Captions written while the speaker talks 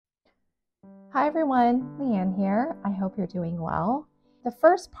Hi everyone, Liane here. I hope you're doing well. The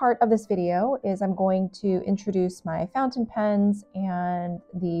first part of this video is I'm going to introduce my fountain pens and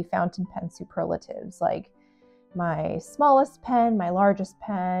the fountain pen superlatives, like my smallest pen, my largest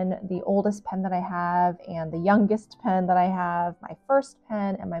pen, the oldest pen that I have, and the youngest pen that I have, my first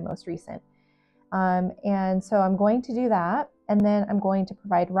pen, and my most recent. And so I'm going to do that, and then I'm going to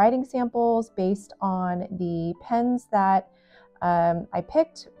provide writing samples based on the pens that I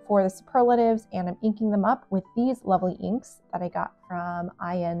picked for the superlatives, and I'm inking them up with these lovely inks that I got from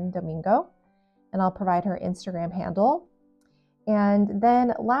Ayen Domingo, and I'll provide her Instagram handle. And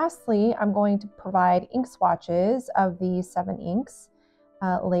then lastly, I'm going to provide ink swatches of these 7 inks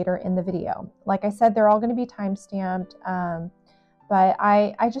later in the video. Like I said, they're all going to be time-stamped, but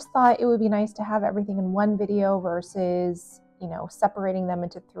I just thought it would be nice to have everything in one video versus, separating them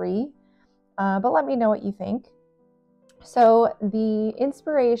into 3. But let me know what you think. So the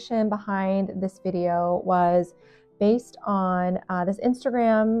inspiration behind this video was based on this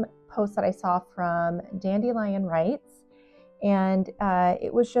Instagram post that I saw from Dandelion Writes, and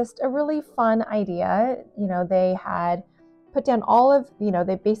it was just a really fun idea. They had put down all of,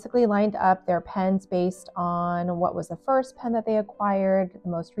 they basically lined up their pens based on what was the first pen that they acquired,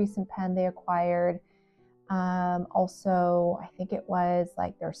 the most recent pen they acquired. Also, I think it was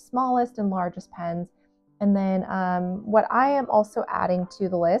like their smallest and largest pens. And then what I am also adding to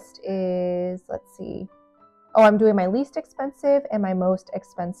the list is, let's see. Oh, I'm doing my least expensive and my most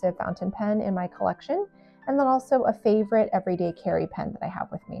expensive fountain pen in my collection. And then also a favorite everyday carry pen that I have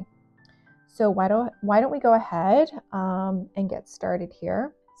with me. So why don't we go ahead and get started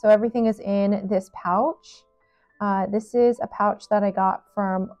here. So everything is in this pouch. This is a pouch that I got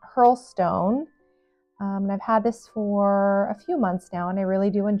from Hurlestone. And I've had this for a few months now, and I really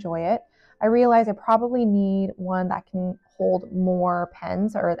do enjoy it. I realize I probably need one that can hold more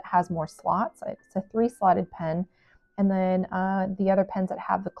pens or that has more slots. It's a 3-slotted pen. And then the other pens that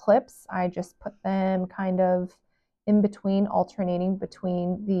have the clips, I just put them kind of in between, alternating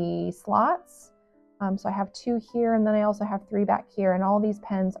between the slots. So I have 2 here, and then I also have 3 back here. And all these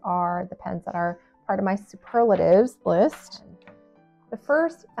pens are the pens that are part of my superlatives list. The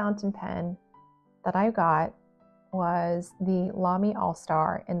first fountain pen that I got was the Lamy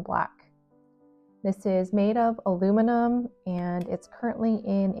All-Star in black. This is made of aluminum, and it's currently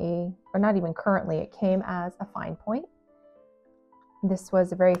in or not even currently, it came as a fine point. This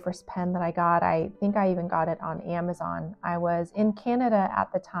was the very first pen that I got. I think I even got it on Amazon. I was in Canada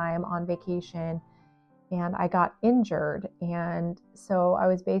at the time on vacation, and I got injured. And so I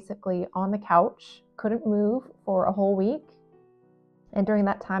was basically on the couch, couldn't move for a whole week. And during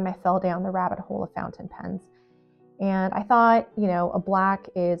that time, I fell down the rabbit hole of fountain pens. And I thought, a black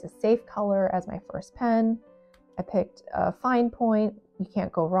is a safe color as my first pen. I picked a fine point. You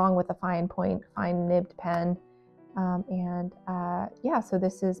can't go wrong with a fine point, fine nibbed pen. So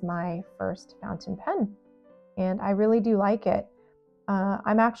this is my first fountain pen. And I really do like it.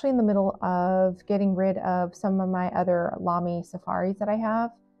 I'm actually in the middle of getting rid of some of my other Lamy Safaris that I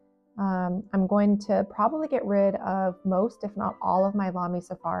have. I'm going to probably get rid of most, if not all, of my Lamy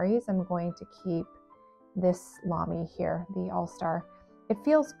Safaris. I'm going to keep this Lamy here, the All-Star. It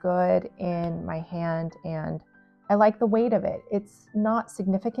feels good in my hand, and I like the weight of it. It's not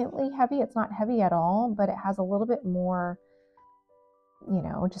significantly heavy. It's not heavy at all, but it has a little bit more,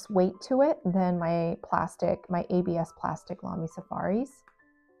 just weight to it than my ABS plastic Lamy Safaris.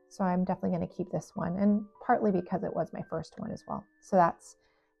 So I'm definitely going to keep this one, and partly because it was my first one as well. So that's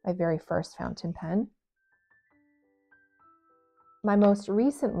my very first fountain pen. My most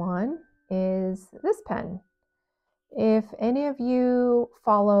recent one is this pen. If any of you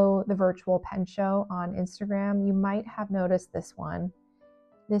follow the virtual pen show on Instagram, you might have noticed this one.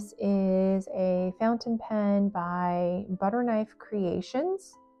 This is a fountain pen by Butterknife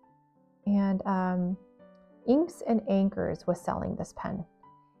Creations, and Inks and Anchors was selling this pen.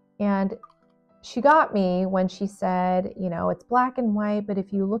 And she got me when she said, it's black and white, but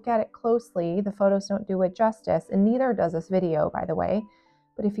if you look at it closely, the photos don't do it justice, and neither does this video, by the way.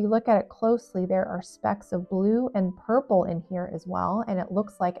 But if you look at it closely, there are specks of blue and purple in here as well, and it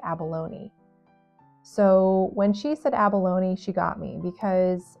looks like abalone. So when she said abalone, she got me,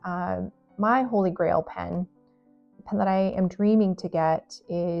 because my holy grail pen, the pen that I am dreaming to get,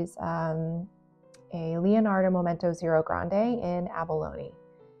 is a Leonardo Momento Zero Grande in abalone.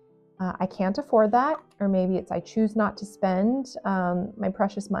 I can't afford that, or maybe it's I choose not to spend my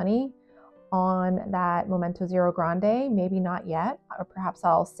precious money on that Momento Zero Grande, maybe not yet, or perhaps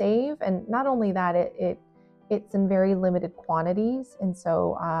I'll save. And not only that, it's in very limited quantities, and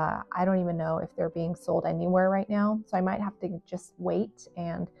so I don't even know if they're being sold anywhere right now. So I might have to just wait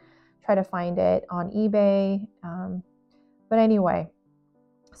and try to find it on eBay. But anyway,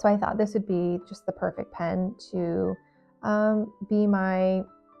 so I thought this would be just the perfect pen to be my,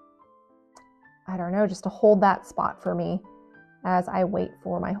 I don't know, just to hold that spot for me as I wait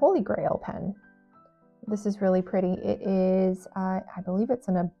for my Holy Grail pen. This is really pretty. It is, I believe it's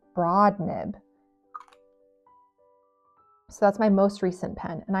in a broad nib. So that's my most recent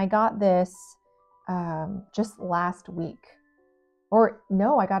pen. And I got this just last week. Or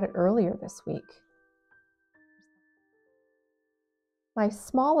no, I got it earlier this week. My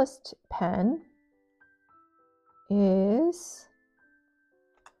smallest pen is,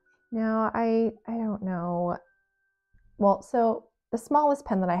 now I don't know. Well, so the smallest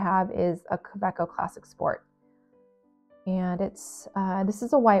pen that I have is a Kaweco Classic Sport. And it's, this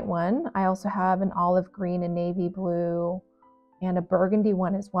is a white one. I also have an olive green and navy blue and a burgundy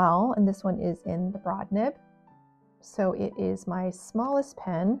one as well. And this one is in the broad nib. So it is my smallest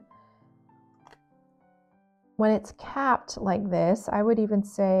pen. When it's capped like this, I would even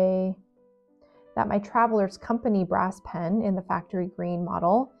say that my Traveler's Company brass pen in the factory green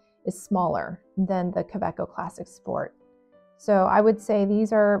model is smaller than the Kaweco Classic Sport. So I would say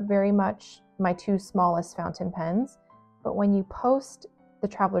these are very much my two smallest fountain pens. But when you post the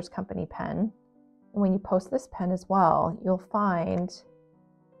Traveler's Company pen, and when you post this pen as well, you'll find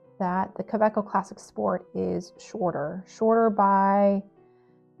that the Kaweco Classic Sport is shorter by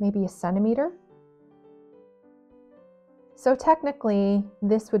maybe a centimeter. So technically,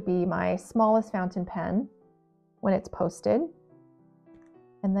 this would be my smallest fountain pen when it's posted.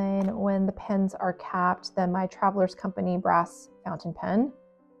 And then when the pens are capped, then my Traveler's Company brass fountain pen,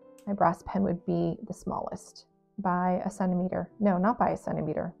 my brass pen would be the smallest by a centimeter. No, not by a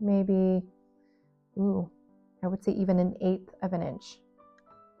centimeter. Maybe, I would say even 1/8 of an inch.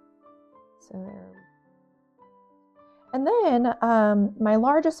 So there. And then my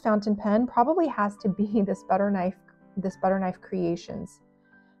largest fountain pen probably has to be this Butter Knife Creations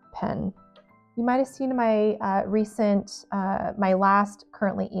pen. You might have seen my my last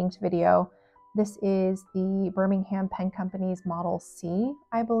currently inked video. This is the Birmingham Pen Company's Model C,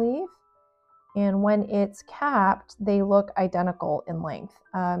 I believe. And when it's capped, they look identical in length.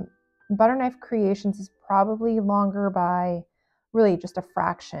 Butter Knife Creations is probably longer by really just a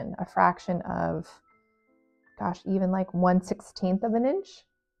fraction of, gosh, even like 1/16 of an inch.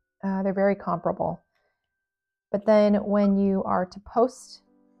 They're very comparable. But then when you are to post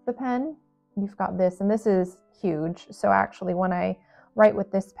the pen, you've got this, and this is huge. So actually when I write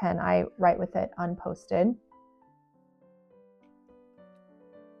with this pen, I write with it unposted.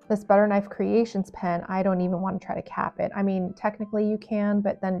 This Butter Knife Creations pen, I don't even want to try to cap it. I mean, technically you can,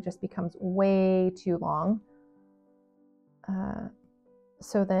 but then it just becomes way too long.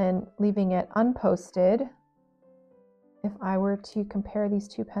 So then leaving it unposted, if I were to compare these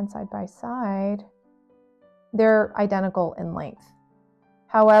two pens side by side, they're identical in length.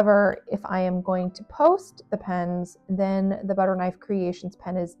 However, if I am going to post the pens, then the Butter Knife Creations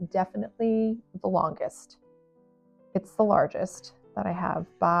pen is definitely the longest. It's the largest that I have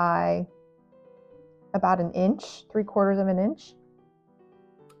by about 1 inch, 3/4 of an inch.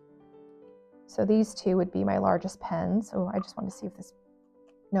 So these two would be my largest pens. Oh, I just want to see if this,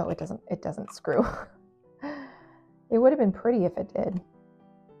 no, it doesn't screw. It would have been pretty if it did.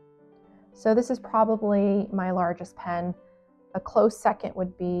 So this is probably my largest pen. A close second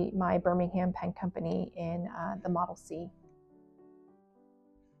would be my Birmingham Pen Company in the Model C.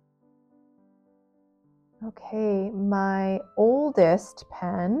 Okay, my oldest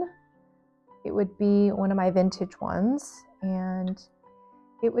pen, it would be one of my vintage ones, and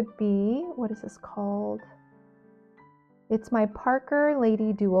it would be, what is this called? It's my Parker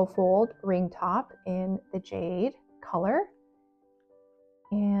Lady Duofold ring top in the jade color.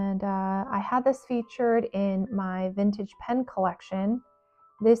 And I had this featured in my vintage pen collection.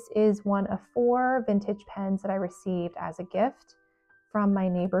 This is one of 4 vintage pens that I received as a gift from my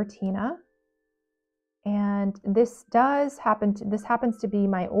neighbor Tina. And this happens to be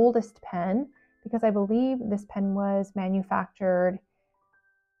my oldest pen, because I believe this pen was manufactured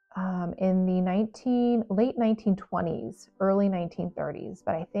in the late 1920s, early 1930s,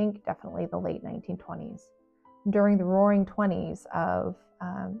 but I think definitely the late 1920s, during the roaring 20s of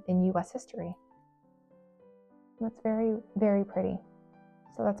in US history. That's very, very pretty.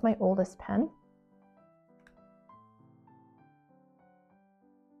 So that's my oldest pen.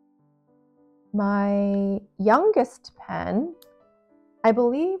 My youngest pen, I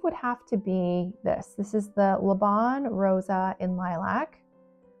believe, would have to be this. This is the Liane Rosa in lilac.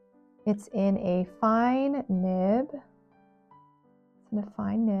 It's in a fine nib.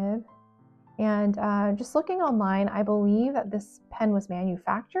 And just looking online, I believe that this pen was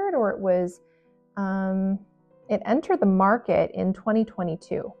manufactured, or it entered the market in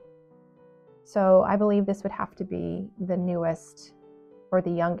 2022. So I believe this would have to be the newest or the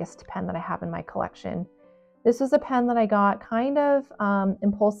youngest pen that I have in my collection. This was a pen that I got kind of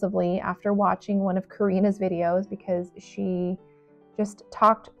impulsively after watching one of Karina's videos, because she just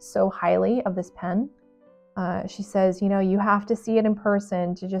talked so highly of this pen. She says, you know, you have to see it in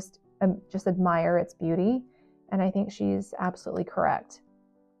person to just admire its beauty. And I think she's absolutely correct.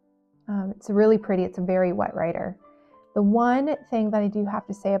 It's really pretty. It's a very wet writer. The one thing that I do have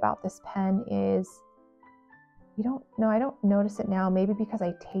to say about this pen is, I don't notice it now, maybe because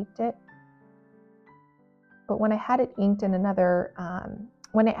I taped it. But when I had it inked in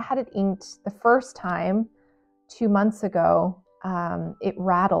when I had it inked the first time 2 months ago, it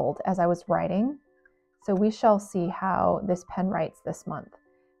rattled as I was writing. So we shall see how this pen writes this month.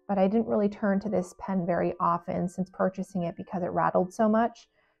 But I didn't really turn to this pen very often since purchasing it because it rattled so much.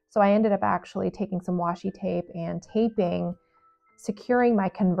 So I ended up actually taking some washi tape and securing my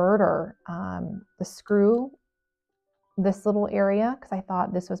converter, the screw, this little area, because I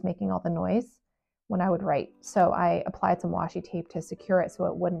thought this was making all the noise when I would write. So I applied some washi tape to secure it so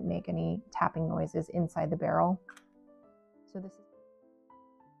it wouldn't make any tapping noises inside the barrel. So this is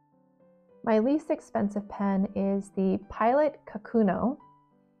my least expensive pen is the Pilot Kakuno,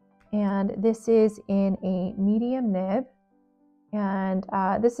 and this is in a medium nib. And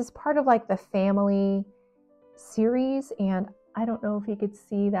this is part of like the family series, and I don't know if you could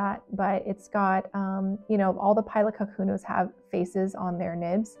see that, but it's got, you know, all the Pilot Kakunos have faces on their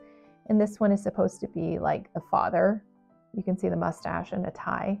nibs, and this one is supposed to be like the father. You can see the mustache and a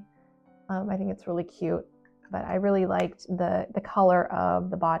tie. I think it's really cute, but I really liked the color of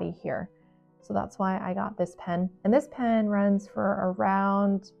the body here. So that's why I got this pen. And this pen runs for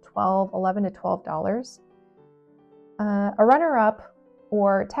around $11 to $12. A runner-up,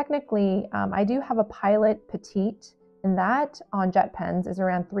 or technically, I do have a Pilot Petite, and that on Jet Pens is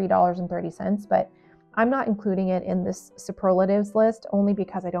around $3.30, but I'm not including it in this Superlatives list only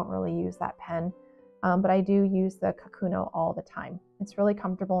because I don't really use that pen. But I do use the Kakuno all the time. It's really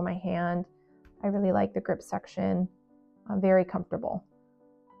comfortable in my hand. I really like the grip section. Very comfortable.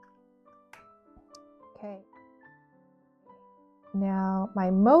 Okay. Now, my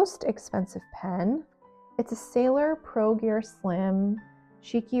most expensive pen, it's a Sailor Pro Gear Slim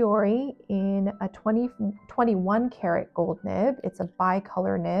Shikiori in a 21 karat gold nib. It's a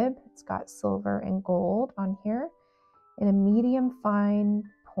bicolor nib. It's got silver and gold on here in a medium fine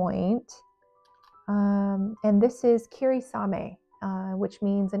point. And this is Kirisame, which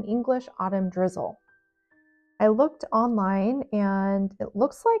means in English, autumn drizzle. I looked online and it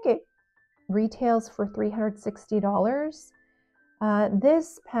looks like it retails for $360.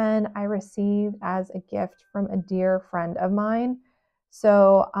 This pen I received as a gift from a dear friend of mine.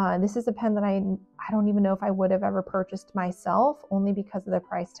 So this is a pen that I don't even know if I would have ever purchased myself, only because of the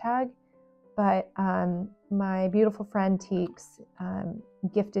price tag. But my beautiful friend Teeks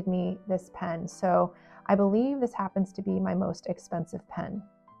gifted me this pen. So I believe this happens to be my most expensive pen.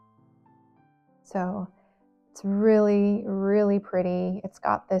 So it's really, really pretty. It's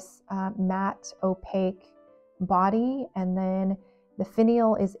got this matte opaque body, and then the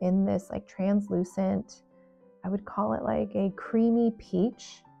finial is in this like translucent, I would call it like a creamy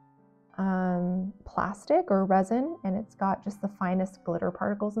peach plastic or resin, and it's got just the finest glitter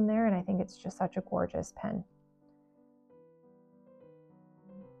particles in there, and I think it's just such a gorgeous pen.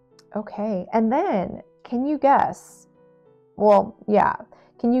 Okay, and then can you guess? Well, yeah.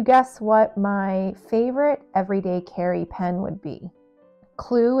 Can you guess what my favorite everyday carry pen would be?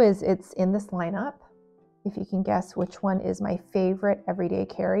 Clue is it's in this lineup. If you can guess which one is my favorite everyday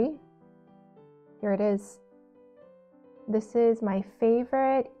carry. Here it is. This is my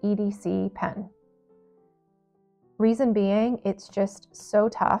favorite EDC pen. Reason being, it's just so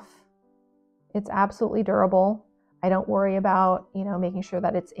tough. It's absolutely durable. I don't worry about, you know, making sure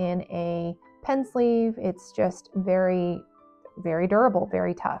that it's in a pen sleeve. It's just very, very durable,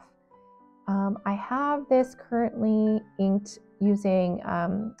 very tough. I have this currently inked using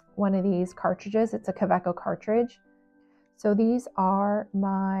one of these cartridges. It's a Kaweco cartridge. So these are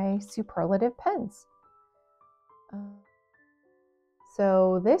my superlative pens.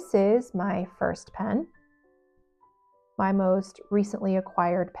 So this is my first pen, my most recently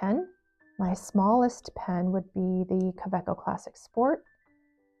acquired pen. My smallest pen would be the Kaweco Classic Sport.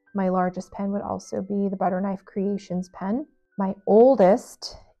 My largest pen would also be the Butterknife Creations pen. My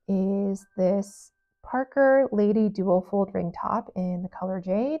oldest is this Parker Lady Dual Fold Ring Top in the color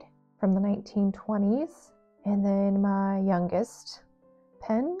Jade from the 1920s. And then my youngest,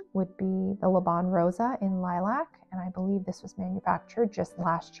 pen would be the Laban Rosa in lilac, and I believe this was manufactured just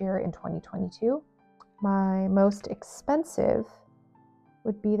last year in 2022. My most expensive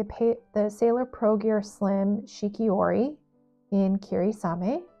would be the Sailor Pro Gear Slim Shikiori in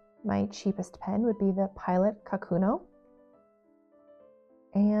Kirisame. My cheapest pen would be the Pilot Kakuno.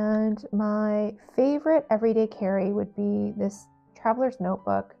 And my favorite everyday carry would be this Traveler's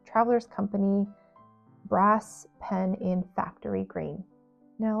Notebook, Traveler's Company brass pen in factory green.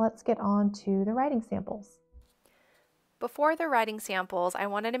 Now let's get on to the writing samples. Before the writing samples, I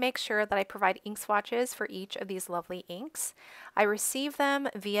wanted to make sure that I provide ink swatches for each of these lovely inks. I received them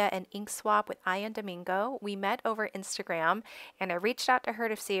via an ink swap with Ayen Domingo. We met over Instagram, and I reached out to her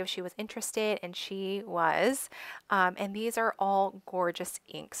to see if she was interested, and she was. And these are all gorgeous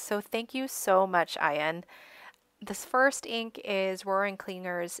inks. So thank you so much, Ayen. This first ink is Rohrer &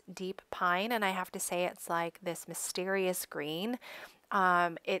 Klingner's Deep Pine, and I have to say it's like this mysterious green.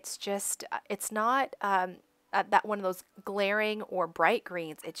 It's not that one of those glaring or bright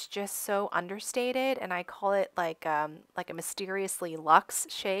greens. It's just so understated, and I call it like a mysteriously luxe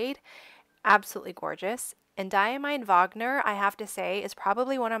shade. Absolutely gorgeous. And Diamine Wagner, I have to say, is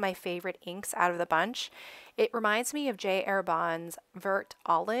probably one of my favorite inks out of the bunch. It reminds me of J. Erbon's Vert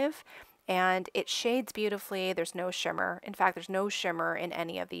Olive, and it shades beautifully. There's no shimmer. In fact, there's no shimmer in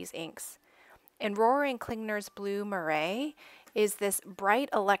any of these inks. And Rohrer & Klingner's BluMare is this bright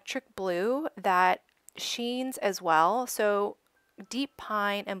electric blue that sheens as well. So Deep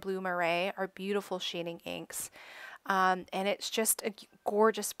Pine and BluMare are beautiful sheening inks. And it's just a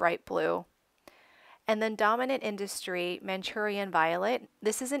gorgeous bright blue. And then Dominant Industry Manchurian Violet.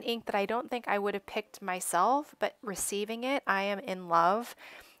 This is an ink that I don't think I would have picked myself, but receiving it, I am in love.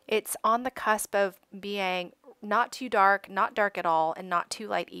 It's on the cusp of being not too dark, not dark at all, and not too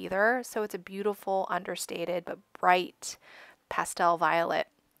light either. So it's a beautiful, understated, but bright pastel violet.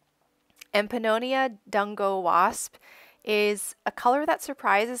 And Pennonia Dungo Wasp is a color that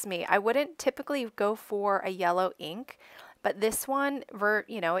surprises me. I wouldn't typically go for a yellow ink, but this one,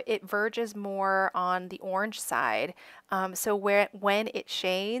 it verges more on the orange side. So when it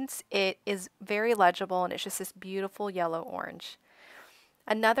shades, it is very legible, and it's just this beautiful yellow orange.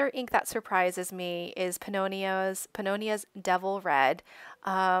 Another ink that surprises me is Pennonia's Devil Red.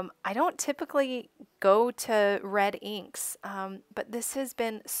 I don't typically go to red inks, but this has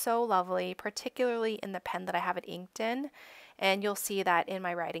been so lovely, particularly in the pen that I have it inked in, and you'll see that in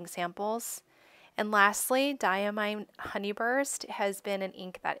my writing samples. And lastly, Diamine Honeyburst has been an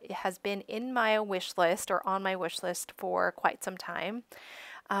ink that has been in my wish list or on my wish list for quite some time.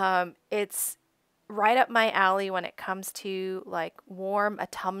 It's right up my alley when it comes to like warm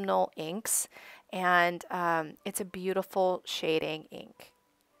autumnal inks, and it's a beautiful shading ink.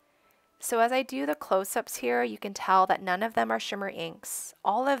 So as I do the close-ups here, you can tell that none of them are shimmer inks.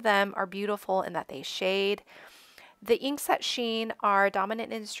 All of them are beautiful in that they shade. The inks that sheen are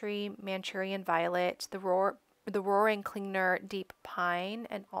Dominant Industry Manchurian Violet, the Rohrer & Klingner Deep Pine,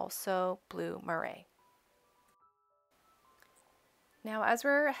 and also BluMare. Now, as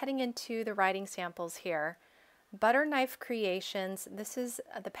we're heading into the writing samples here, Butter Knife Creations, this is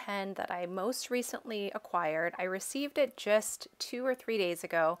the pen that I most recently acquired. I received it just 2 or 3 days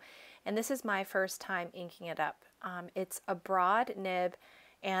ago, and this is my first time inking it up. It's a broad nib,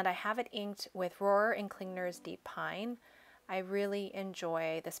 and I have it inked with Rohrer & Klingner's Deep Pine. I really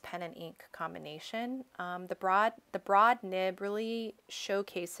enjoy this pen and ink combination. The broad nib really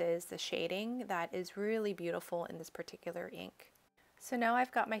showcases the shading that is really beautiful in this particular ink. So now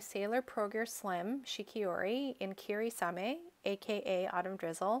I've got my Sailor Pro Gear Slim Shikiori in Kirisame, aka Autumn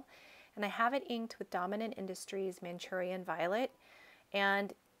Drizzle, and I have it inked with Dominant Industries Manchurian Violet.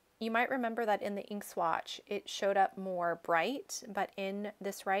 And you might remember that in the ink swatch it showed up more bright, but in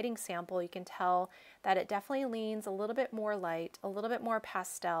this writing sample you can tell that it definitely leans a little bit more light, a little bit more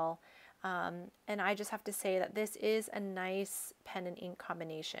pastel, and I just have to say that this is a nice pen and ink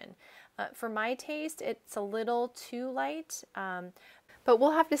combination. For my taste, it's a little too light, but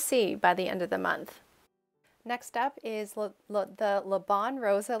we'll have to see by the end of the month. Next up is the Laban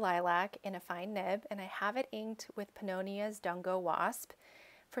Rosa Lilac in a fine nib, and I have it inked with Pennonia's Dungo Wasp.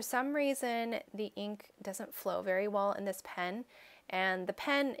 For some reason, the ink doesn't flow very well in this pen, and the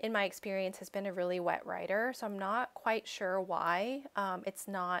pen, in my experience, has been a really wet writer, so I'm not quite sure why it's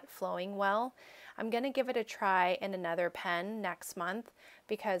not flowing well. I'm going to give it a try in another pen next month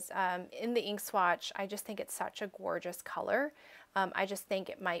because in the ink swatch, I just think it's such a gorgeous color. I just think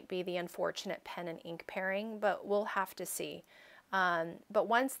it might be the unfortunate pen and ink pairing, but we'll have to see. But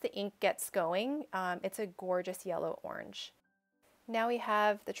once the ink gets going, it's a gorgeous yellow-orange. Now we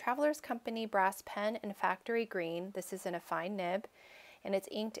have the Traveler's Company brass pen in factory green. This is in a fine nib. and it's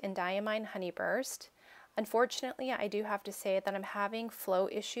inked in Diamine Honeyburst. Unfortunately, I do have to say that I'm having flow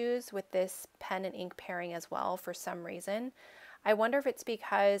issues with this pen and ink pairing as well for some reason. I wonder if it's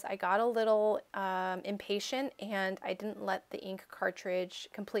because I got a little impatient and I didn't let the ink cartridge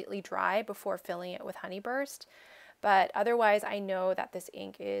completely dry before filling it with Honeyburst. But otherwise, I know that this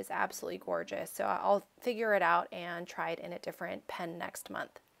ink is absolutely gorgeous. So I'll figure it out and try it in a different pen next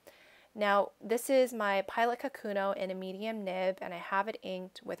month. Now, this is my Pilot Kakuno in a medium nib, and I have it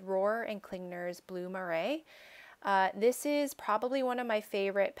inked with Rohrer and Klingner's BluMare. This is probably one of my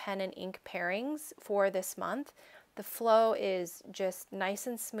favorite pen and ink pairings for this month. The flow is just nice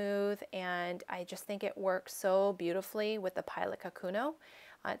and smooth, and I just think it works so beautifully with the Pilot Kakuno.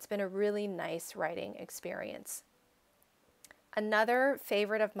 It's been a really nice writing experience. Another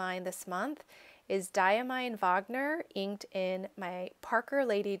favorite of mine this month is Diamine Wagner, inked in my Parker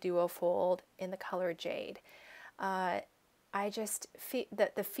Lady Duofold in the color Jade. I just feel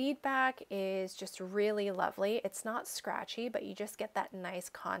that the feedback is just really lovely. It's not scratchy, but you just get that nice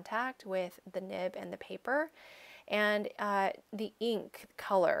contact with the nib and the paper. And the ink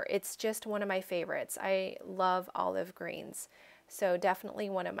color, it's just one of my favorites. I love olive greens, so definitely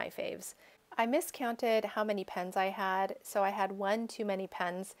one of my faves. I miscounted how many pens I had, so I had one too many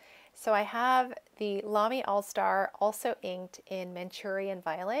pens. So I have the Lamy All-Star also inked in Manchurian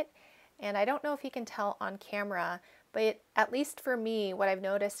Violet, and I don't know if you can tell on camera, but at least for me, what I've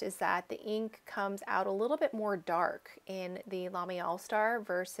noticed is that the ink comes out a little bit more dark in the Lamy All-Star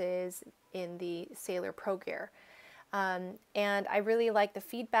versus in the Sailor Pro Gear. And I really like the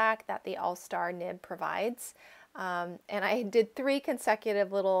feedback that the All-Star nib provides. And I did 3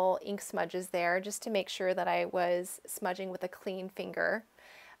 consecutive little ink smudges there just to make sure that I was smudging with a clean finger.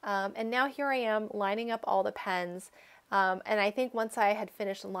 And now here I am lining up all the pens. And I think once I had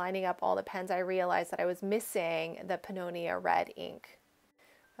finished lining up all the pens, I realized that I was missing the Pennonia red ink.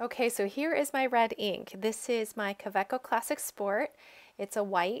 Okay, so here is my red ink. This is my Kaweco Classic Sport. It's a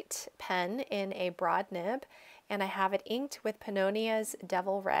white pen in a broad nib, and I have it inked with Pennonia's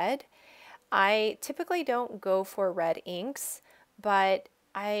Devil Red. I typically don't go for red inks, but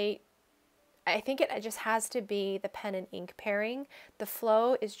I think it just has to be the pen and ink pairing. The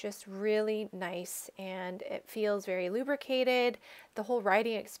flow is just really nice and it feels very lubricated. The whole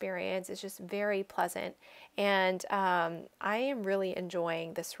writing experience is just very pleasant, and I am really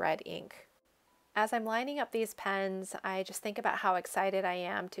enjoying this red ink. As I'm lining up these pens, I just think about how excited I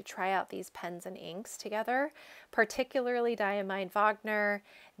am to try out these pens and inks together, particularly Diamine Wagner,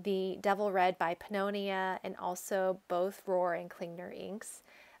 the Devil Red by Pennonia, and also both Rohrer and Klingner inks.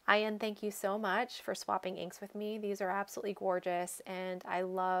 Ayen, thank you so much for swapping inks with me. These are absolutely gorgeous, and I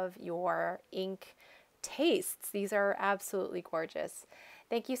love your ink tastes. These are absolutely gorgeous.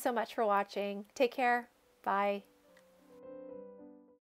 Thank you so much for watching. Take care. Bye.